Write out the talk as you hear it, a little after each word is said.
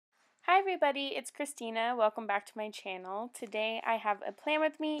Hi everybody, it's Christina. Welcome back to my channel. Today I have a plan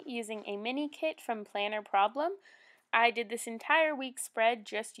with me using a mini kit from PlannerProblem. I did this entire week spread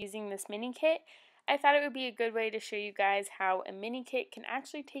just using this mini kit. I thought it would be a good way to show you guys how a mini kit can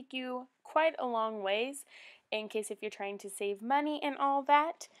actually take you quite a long ways in case if you're trying to save money and all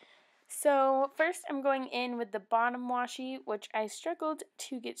that. So first I'm going in with the bottom washi, which I struggled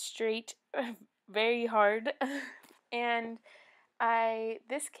to get straight very hard. And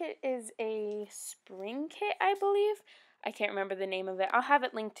this kit is a spring kit, I believe. I can't remember the name of it. I'll have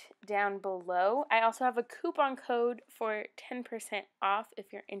it linked down below. I also have a coupon code for 10% off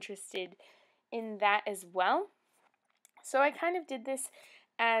if you're interested in that as well. So I kind of did this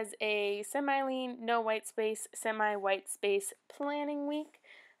as a semi-lean, no white space, semi-white space planning week.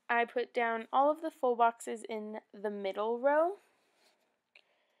 I put down all of the full boxes in the middle row.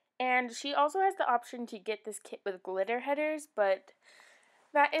 And she also has the option to get this kit with glitter headers, but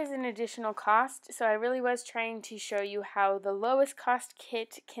that is an additional cost, so I really was trying to show you how the lowest cost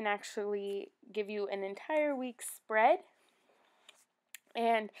kit can actually give you an entire week's spread.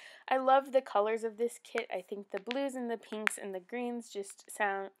 And I love the colors of this kit. I think the blues and the pinks and the greens just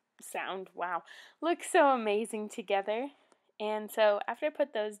look so amazing together. And so after I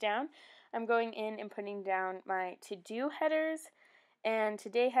put those down, I'm going in and putting down my to-do headers and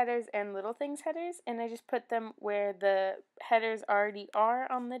today headers and little things headers, and I just put them where the headers already are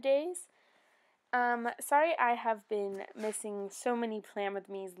on the days. Sorry I have been missing so many Plan With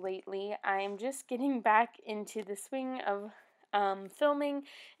Me's lately. I'm just getting back into the swing of filming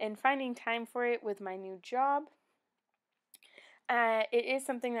and finding time for it with my new job. It is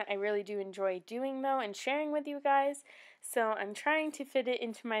something that I really do enjoy doing though and sharing with you guys, so I'm trying to fit it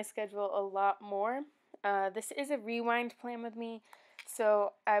into my schedule a lot more. This is a rewind Plan With Me.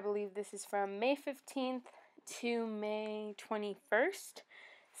 So I believe this is from May 15th to May 21st.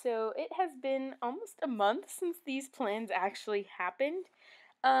 So it has been almost a month since these plans actually happened.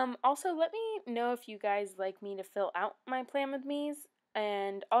 Also, let me know if you guys like me to fill out my Plan With Me's,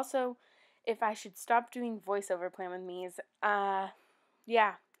 and also if I should stop doing voiceover Plan With Me's.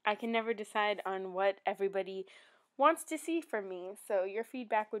 Yeah, I can never decide on what everybody wants to see from me, so your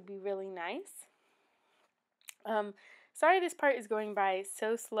feedback would be really nice. Sorry this part is going by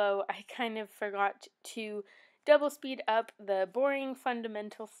so slow. I kind of forgot to double speed up the boring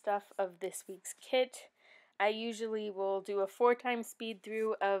fundamental stuff of this week's kit. I usually will do a 4-time speed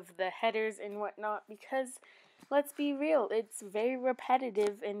through of the headers and whatnot because, let's be real, it's very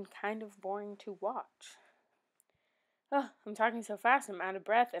repetitive and kind of boring to watch. Oh, I'm talking so fast, I'm out of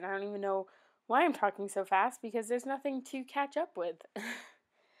breath, and I don't even know why I'm talking so fast because there's nothing to catch up with.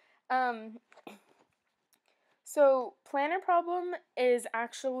 So PlannerProblem is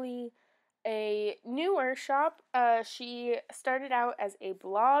actually a newer shop. She started out as a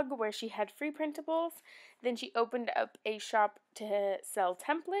blog where she had free printables. Then she opened up a shop to sell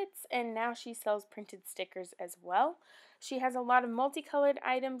templates, and now she sells printed stickers as well. She has a lot of multicolored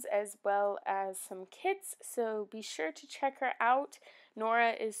items as well as some kits, so be sure to check her out.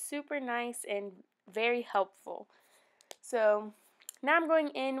 Nora is super nice and very helpful. So now I'm going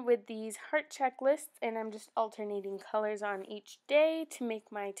in with these heart checklists, and I'm just alternating colors on each day to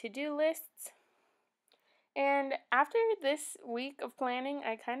make my to-do lists. And after this week of planning,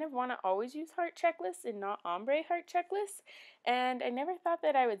 I kind of want to always use heart checklists and not ombre heart checklists. And I never thought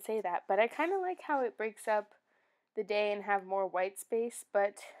that I would say that, but I kind of like how it breaks up the day and have more white space,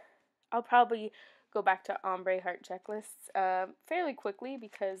 but I'll probably go back to ombre heart checklists fairly quickly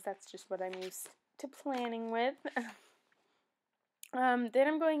because that's just what I'm used to planning with. Then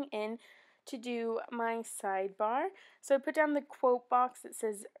I'm going in to do my sidebar. So I put down the quote box that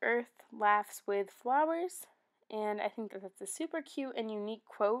says Earth laughs with flowers, and I think that that's a super cute and unique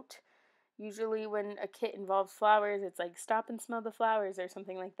quote. Usually when a kit involves flowers, it's like stop and smell the flowers or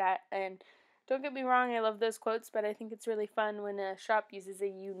something like that. And don't get me wrong, I love those quotes, but I think it's really fun when a shop uses a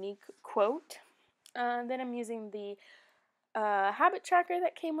unique quote. Then I'm using the habit tracker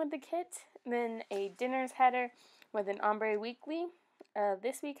that came with the kit, then a dinners header with an ombre weekly,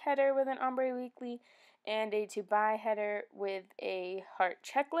 this week header with an ombre weekly, and a to buy header with a heart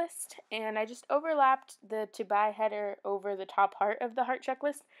checklist. And I just overlapped the to buy header over the top heart of the heart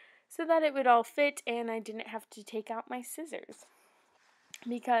checklist so that it would all fit and I didn't have to take out my scissors,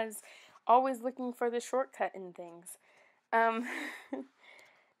 because always looking for the shortcut in things.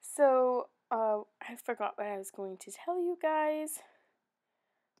 So I forgot what I was going to tell you guys.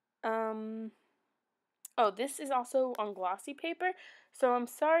 Oh, this is also on glossy paper, so I'm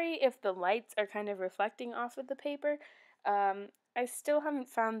sorry if the lights are kind of reflecting off of the paper. I still haven't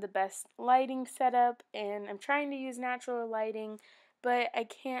found the best lighting setup, and I'm trying to use natural lighting, but I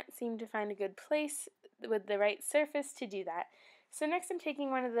can't seem to find a good place with the right surface to do that. So next I'm taking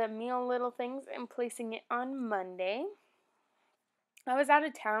one of the meal little things and placing it on Monday. I was out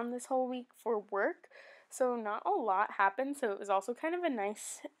of town this whole week for work, so not a lot happened, so it was also kind of a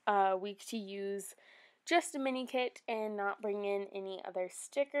nice week to use just a mini kit and not bring in any other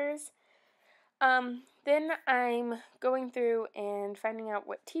stickers. Then I'm going through and finding out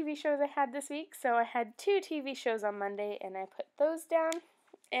what TV shows I had this week. So I had 2 TV shows on Monday and I put those down.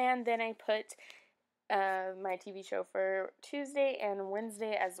 And then I put my TV show for Tuesday and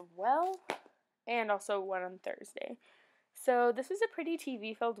Wednesday as well. And also one on Thursday. So this was a pretty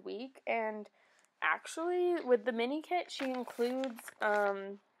TV filled week. And actually with the mini kit she includes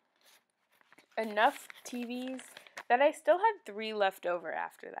enough TVs that I still had 3 left over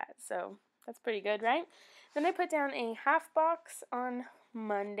after that. So that's pretty good, right? Then I put down a half box on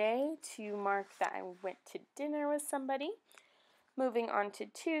Monday to mark that I went to dinner with somebody. Moving on to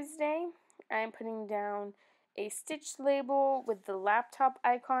Tuesday, I'm putting down a stitched label with the laptop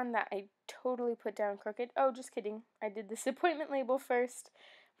icon that I totally put down crooked. Oh, just kidding. I did this appointment label first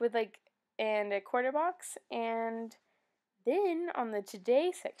with and a quarter box, and then on the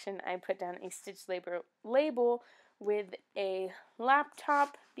today section I put down a stitched label with a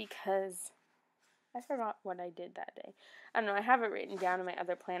laptop because I forgot what I did that day. I don't know, I have it written down in my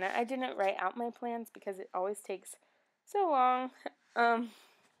other planner. I didn't write out my plans because it always takes so long.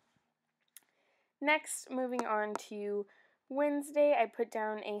 Next, moving on to Wednesday, I put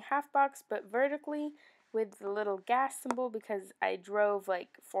down a half box but vertically with the little gas symbol because I drove like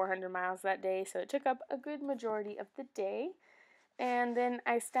 400 miles that day, so it took up a good majority of the day. And then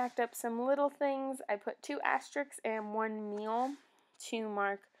I stacked up some little things. I put 2 asterisks and 1 meal to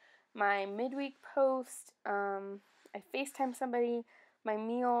mark my midweek post. I FaceTimed somebody, my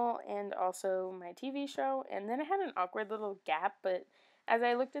meal, and also my TV show. And then I had an awkward little gap, but as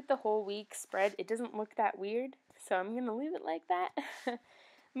I looked at the whole week spread, it doesn't look that weird. So I'm going to leave it like that.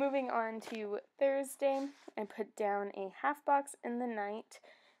 Moving on to Thursday, I put down a half box in the night.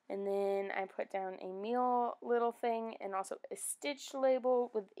 And then I put down a meal little thing and also a stitch label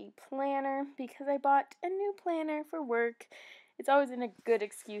with a planner because I bought a new planner for work. It's always a good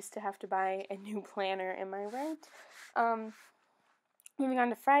excuse to have to buy a new planner, am I right? Moving on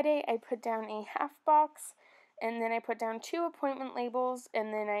to Friday, I put down a half box and then I put down 2 appointment labels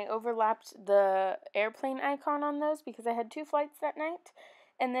and then I overlapped the airplane icon on those because I had 2 flights that night.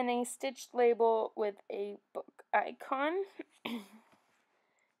 And then a stitched label with a book icon.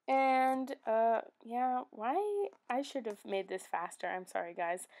 And, yeah, why? I should have made this faster. I'm sorry,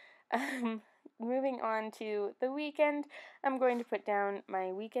 guys. Moving on to the weekend, I'm going to put down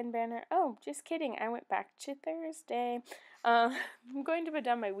my weekend banner. Oh, just kidding. I went back to Thursday. I'm going to put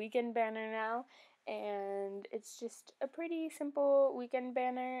down my weekend banner now. And it's just a pretty simple weekend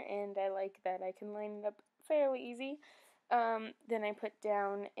banner. And I like that I can line it up fairly easy. Then I put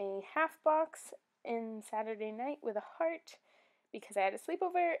down a half box in Saturday night with a heart because I had a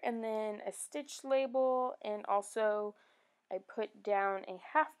sleepover, and then a stitch label, and also I put down a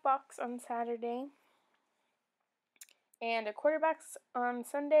half box on Saturday and a quarter box on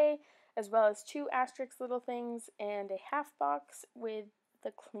Sunday, as well as 2 asterisk little things and a half box with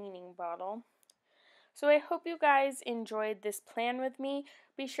the cleaning bottle. So I hope you guys enjoyed this plan with me.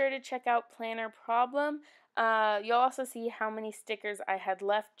 Be sure to check out PlannerProblem. You'll also see how many stickers I had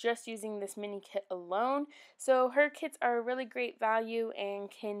left just using this mini kit alone. So her kits are a really great value and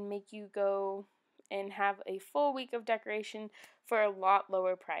can make you go and have a full week of decoration for a lot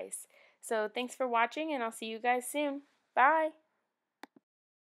lower price. So thanks for watching and I'll see you guys soon. Bye!